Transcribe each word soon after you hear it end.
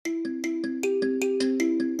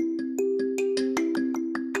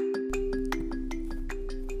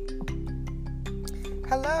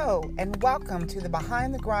Hello, and welcome to the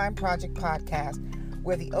Behind the Grind Project podcast,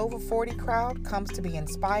 where the over 40 crowd comes to be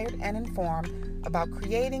inspired and informed about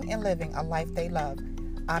creating and living a life they love.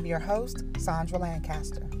 I'm your host, Sandra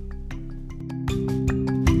Lancaster.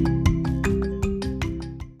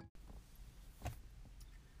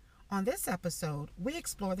 On this episode, we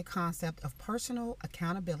explore the concept of personal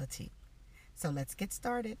accountability. So let's get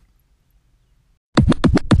started.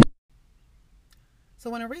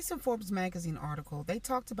 So in a recent Forbes magazine article, they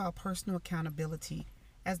talked about personal accountability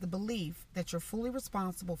as the belief that you're fully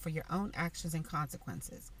responsible for your own actions and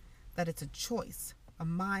consequences, that it's a choice, a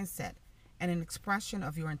mindset, and an expression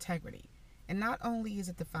of your integrity. And not only is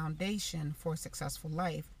it the foundation for a successful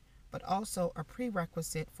life, but also a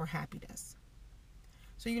prerequisite for happiness.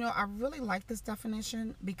 So, I really like this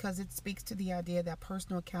definition because it speaks to the idea that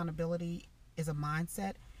personal accountability is a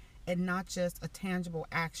mindset and not just a tangible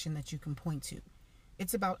action that you can point to.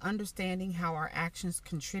 It's about understanding how our actions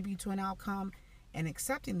contribute to an outcome and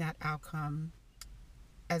accepting that outcome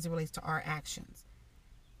as it relates to our actions.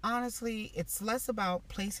 Honestly, it's less about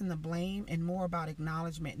placing the blame and more about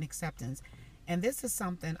acknowledgement and acceptance. And this is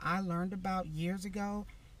something I learned about years ago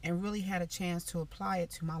and really had a chance to apply it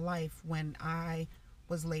to my life when I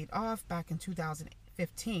was laid off back in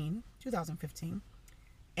 2015,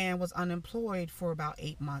 and was unemployed for about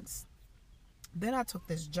 8 months. Then I took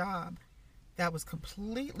this job that was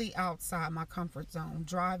completely outside my comfort zone,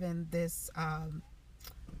 driving this I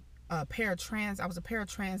was a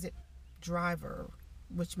paratransit driver,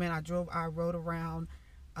 which meant I rode around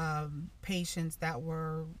patients that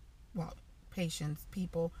were,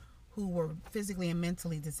 people who were physically and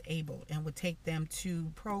mentally disabled, and would take them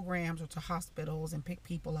to programs or to hospitals and pick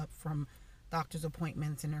people up from doctor's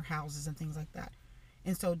appointments in their houses and things like that.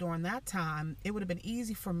 And so during that time, it would have been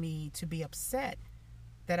easy for me to be upset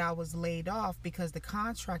that I was laid off because the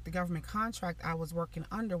government contract I was working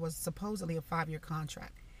under was supposedly a 5-year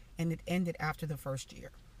contract, and it ended after the first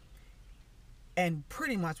year. And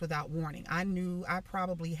pretty much without warning. I knew I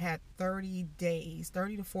probably had 30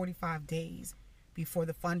 to 45 days before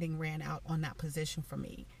the funding ran out on that position for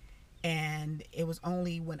me. And it was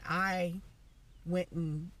only when I went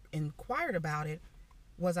and inquired about it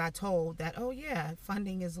was I told that, oh yeah,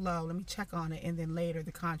 funding is low, let me check on it. And then later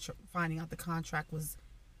finding out the contract was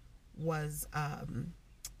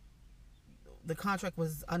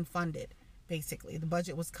unfunded. Basically, the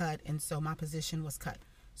budget was cut, and so my position was cut.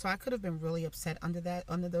 So I could have been really upset under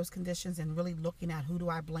those conditions, and really looking at who do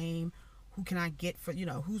I blame, who can I get for,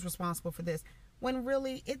 who's responsible for this, when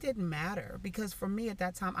really it didn't matter. Because for me at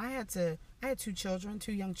that time, I had 2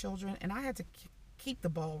 young children, and I had to keep the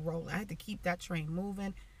ball rolling. I had to keep that train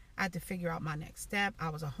moving. I had to figure out my next step. I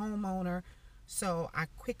was a homeowner, so I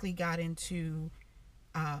quickly got into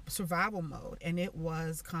survival mode, and it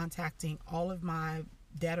was contacting all of my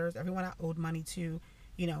debtors, everyone I owed money to,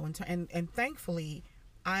 and thankfully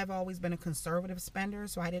I've always been a conservative spender,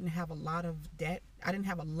 so I didn't have a lot of debt. I didn't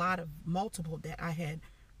have a lot of multiple debt. I had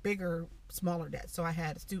bigger, smaller debt. So I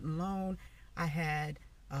had a student loan, I had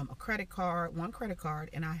one credit card,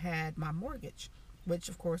 and I had my mortgage, which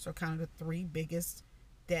of course are kind of the 3 biggest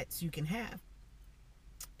debts you can have.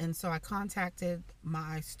 And so I contacted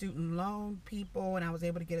my student loan people, and I was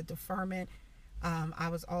able to get a deferment. I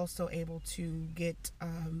was also able to get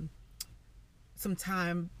some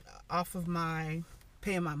time off of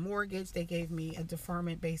paying my mortgage. They gave me a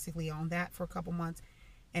deferment basically on that for a couple months.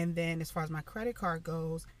 And then as far as my credit card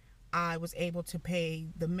goes, I was able to pay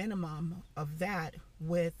the minimum of that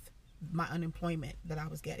with my unemployment that I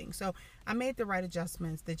was getting. So I made the right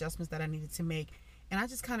adjustments, the adjustments that I needed to make. And I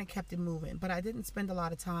just kind of kept it moving. But I didn't spend a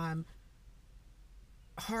lot of time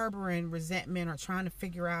harboring resentment or trying to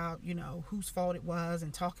figure out, whose fault it was,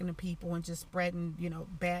 and talking to people and just spreading,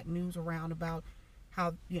 bad news around about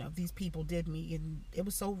how, these people did me and it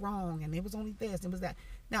was so wrong and it was only this, it was that.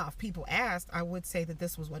 Now, if people asked, I would say that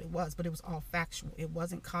this was what it was, but it was all factual. It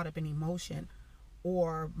wasn't caught up in emotion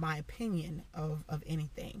or my opinion of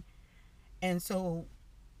anything. And so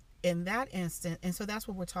in that instant, and so that's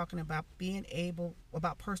what we're talking about,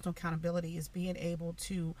 about personal accountability, is being able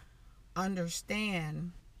to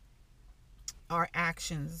understand our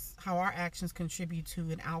actions, how our actions contribute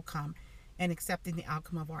to an outcome, and accepting the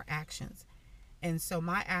outcome of our actions. And so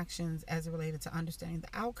my actions as it related to understanding the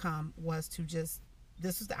outcome was to this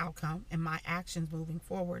is the outcome, and my actions moving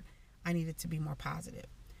forward, I needed to be more positive.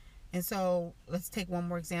 And so let's take one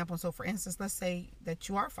more example. So for instance, let's say that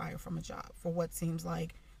you are fired from a job for what seems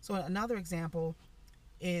like, so another example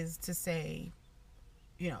is to say,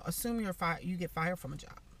 assume you're fired, you get fired from a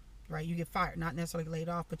job, right? You get fired, not necessarily laid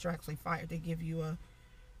off, but you're actually fired. They give you a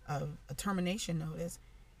termination notice.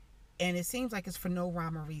 And it seems like it's for no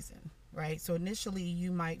rhyme or reason, right? So initially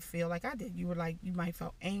you might feel like I did. You might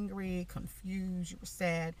feel angry, confused, you were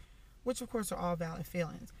sad, which of course are all valid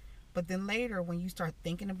feelings. But then later when you start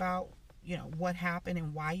thinking about, what happened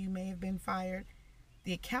and why you may have been fired,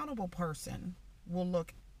 the accountable person will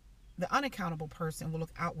look the unaccountable person will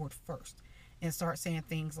look outward first and start saying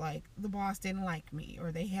things like the boss didn't like me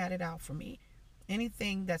or they had it out for me.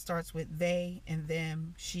 Anything that starts with they and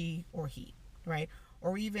them, she or he, right?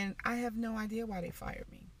 Or even I have no idea why they fired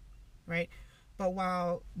me, right? But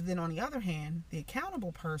while then on the other hand, the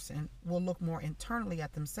accountable person will look more internally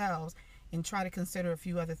at themselves and try to consider a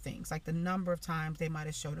few other things, like the number of times they might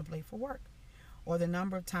have showed up late for work, or the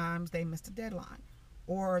number of times they missed a deadline,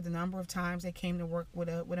 or the number of times they came to work with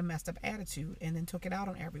a messed up attitude and then took it out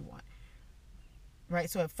on everyone, right?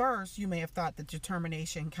 So at first you may have thought that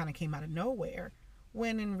determination kind of came out of nowhere,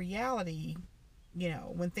 when in reality,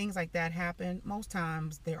 when things like that happen, most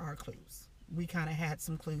times there are clues. We kind of had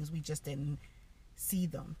some clues, we just didn't see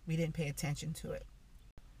them, we didn't pay attention to it.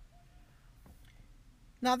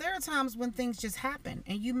 Now there are times when things just happen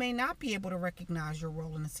and you may not be able to recognize your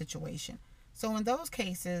role in the situation. So in those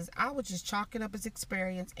cases, I would just chalk it up as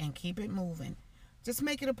experience and keep it moving. Just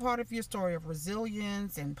make it a part of your story of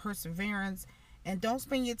resilience and perseverance, and don't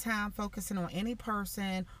spend your time focusing on any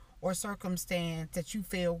person or circumstance that you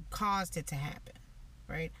feel caused it to happen,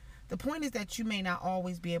 right? The point is that you may not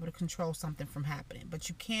always be able to control something from happening, but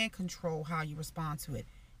you can control how you respond to it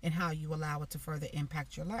and how you allow it to further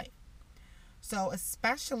impact your life. So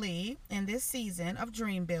especially in this season of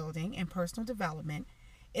dream building and personal development,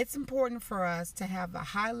 it's important for us to have a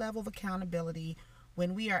high level of accountability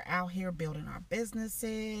when we are out here building our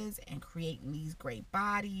businesses and creating these great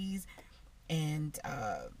bodies and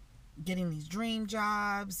getting these dream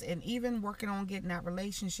jobs and even working on getting that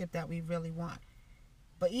relationship that we really want.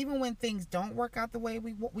 But even when things don't work out the way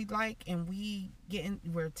we'd like, and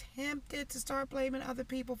we're tempted to start blaming other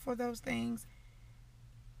people for those things,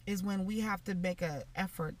 is when we have to make an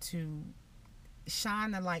effort to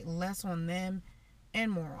shine the light less on them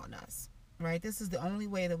and more on us, right? This is the only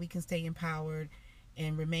way that we can stay empowered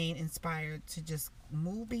and remain inspired to just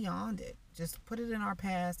move beyond it. Just put it in our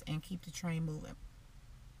past and keep the train moving.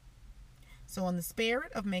 So in the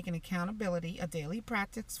spirit of making accountability a daily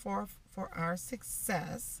practice for our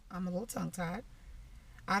success, I'm a little tongue-tied,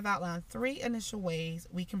 I've outlined 3 initial ways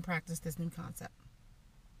we can practice this new concept.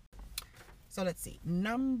 So let's see.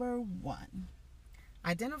 Number 1,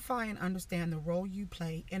 identify and understand the role you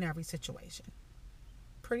play in every situation.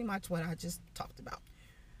 Pretty much what I just talked about.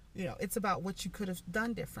 It's about what you could have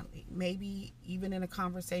done differently. Maybe even in a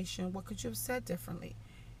conversation, what could you have said differently?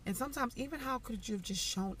 And sometimes even how could you have just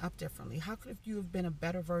shown up differently? How could you have been a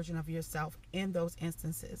better version of yourself in those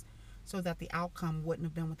instances so that the outcome wouldn't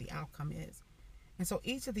have been what the outcome is? And so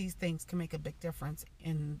each of these things can make a big difference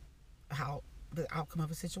in how the outcome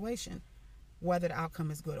of a situation, whether the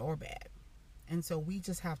outcome is good or bad. And so we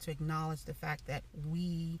just have to acknowledge the fact that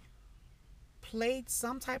we played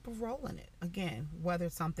some type of role in it. Again, whether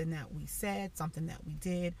it's something that we said, something that we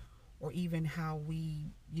did, or even how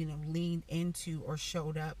we, leaned into or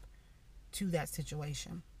showed up to that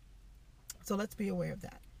situation. So let's be aware of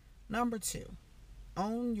that. Number 2,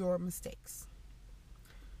 own your mistakes.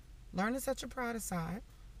 Learn to set your pride aside.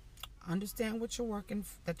 Understand that you're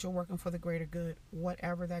working for the greater good,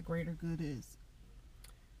 whatever that greater good is.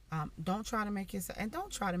 Don't try to make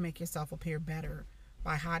yourself appear better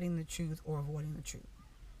by hiding the truth or avoiding the truth,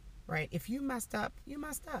 right? If you messed up, you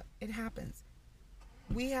messed up. It happens.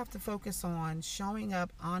 We have to focus on showing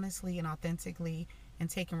up honestly and authentically and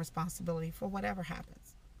taking responsibility for whatever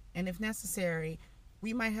happens. And if necessary,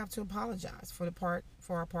 we might have to apologize for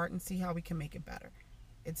our part and see how we can make it better.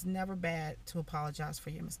 It's never bad to apologize for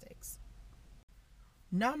your mistakes.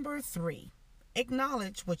 Number 3,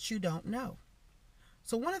 acknowledge what you don't know.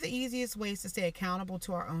 So one of the easiest ways to stay accountable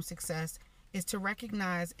to our own success is to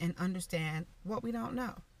recognize and understand what we don't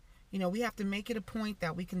know. We have to make it a point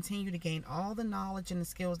that we continue to gain all the knowledge and the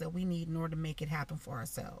skills that we need in order to make it happen for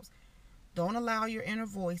ourselves. Don't allow your inner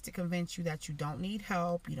voice to convince you that you don't need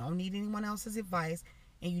help, you don't need anyone else's advice,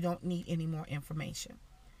 and you don't need any more information.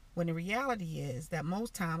 When the reality is that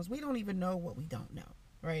most times we don't even know what we don't know,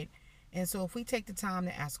 right? And so if we take the time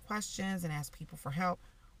to ask questions and ask people for help,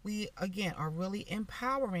 we, again, are really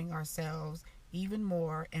empowering ourselves even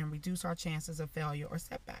more and reduce our chances of failure or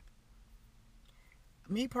setback.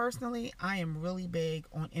 Me personally, I am really big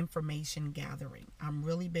on information gathering. I'm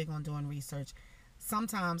really big on doing research.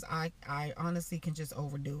 Sometimes I honestly can just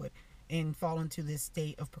overdo it and fall into this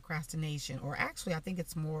state of procrastination, or actually I think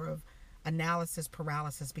it's more of analysis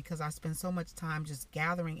paralysis, because I spend so much time just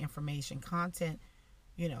gathering information, content,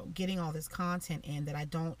 getting all this content in, that I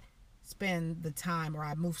don't spend the time, or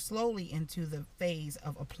I move slowly into the phase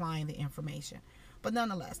of applying the information. But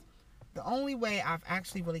nonetheless, the only way I've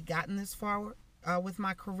actually really gotten this far with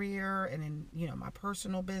my career and in my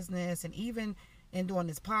personal business, and even in doing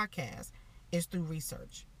this podcast, is through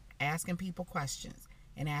research, asking people questions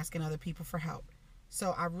and asking other people for help.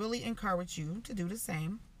 So I really encourage you to do the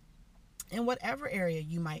same in whatever area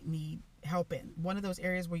you might need help in. One of those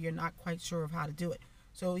areas where you're not quite sure of how to do it.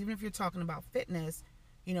 So even if you're talking about fitness,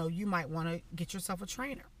 you might want to get yourself a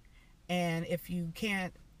trainer. And if you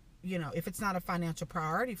can't, if it's not a financial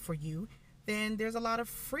priority for you, then there's a lot of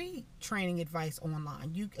free training advice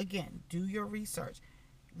online. You, again, do your research.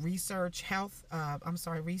 Research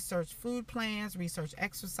food plans, research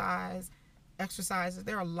exercises.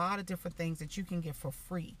 There are a lot of different things that you can get for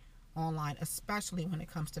free online, especially when it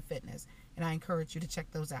comes to fitness. And I encourage you to check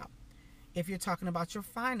those out. If you're talking about your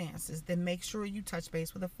finances, then make sure you touch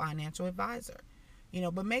base with a financial advisor.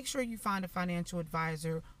 But make sure you find a financial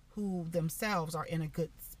advisor who themselves are in a good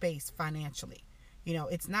space financially.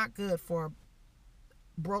 It's not good for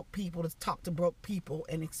broke people to talk to broke people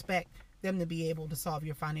and expect them to be able to solve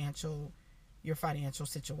your financial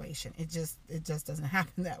situation. It just doesn't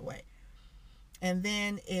happen that way. And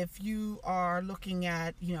then if you are looking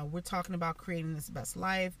at, we're talking about creating this best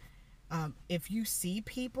life. If you see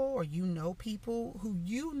people, or people who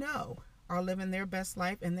are living their best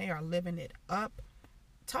life and they are living it up,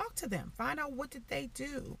 talk to them. Find out, what did they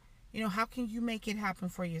do? How can you make it happen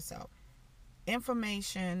for yourself?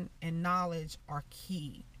 Information and knowledge are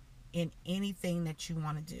key in anything that you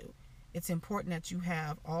want to do. It's important that you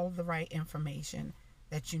have all of the right information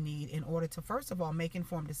that you need in order to, first of all, make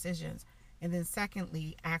informed decisions, and then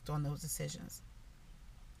secondly, act on those decisions.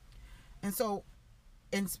 And so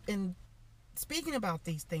in speaking about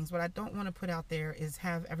these things, what I don't want to put out there is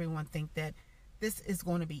have everyone think that this is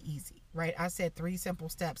going to be easy, right? I said 3 simple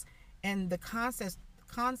steps, and the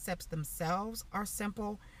concepts themselves are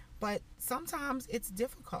simple, but sometimes it's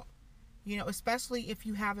difficult, especially if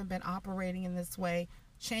you haven't been operating in this way.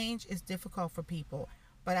 Change is difficult for people,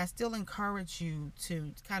 but I still encourage you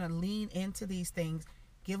to kind of lean into these things,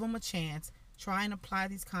 give them a chance, try and apply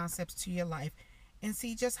these concepts to your life, and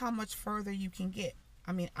see just how much further you can get.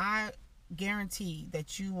 I guarantee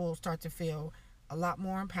that you will start to feel a lot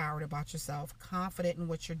more empowered about yourself, confident in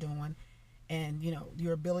what you're doing, and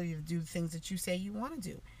your ability to do things that you say you want to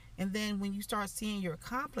do. And then when you start seeing your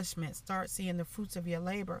accomplishments, start seeing the fruits of your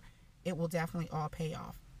labor, it will definitely all pay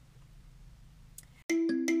off.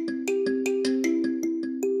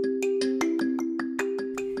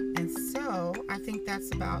 And so I think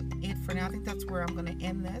that's about it for now. I think that's where I'm going to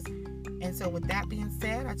end this. And so with that being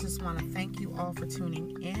said, I just want to thank you all for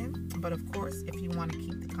tuning in. But of course, if you want to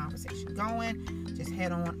keep the conversation going, just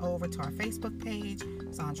head on over to our Facebook page,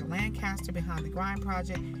 Sandra Lancaster Behind the Grind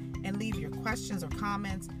Project, and leave your questions or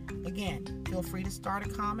comments. Again, feel free to start a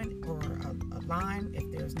comment or a line.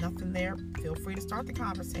 If there's nothing there, feel free to start the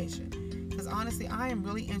conversation. Because honestly, I am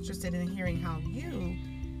really interested in hearing how you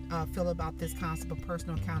feel about this concept of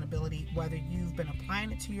personal accountability, whether you've been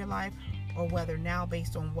applying it to your life, or whether now,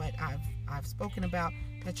 based on what I've spoken about,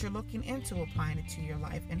 that you're looking into applying it to your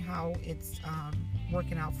life and how it's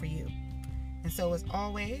working out for you. And so, as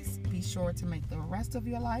always, be sure to make the rest of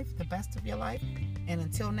your life the best of your life. And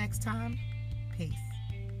until next time, peace.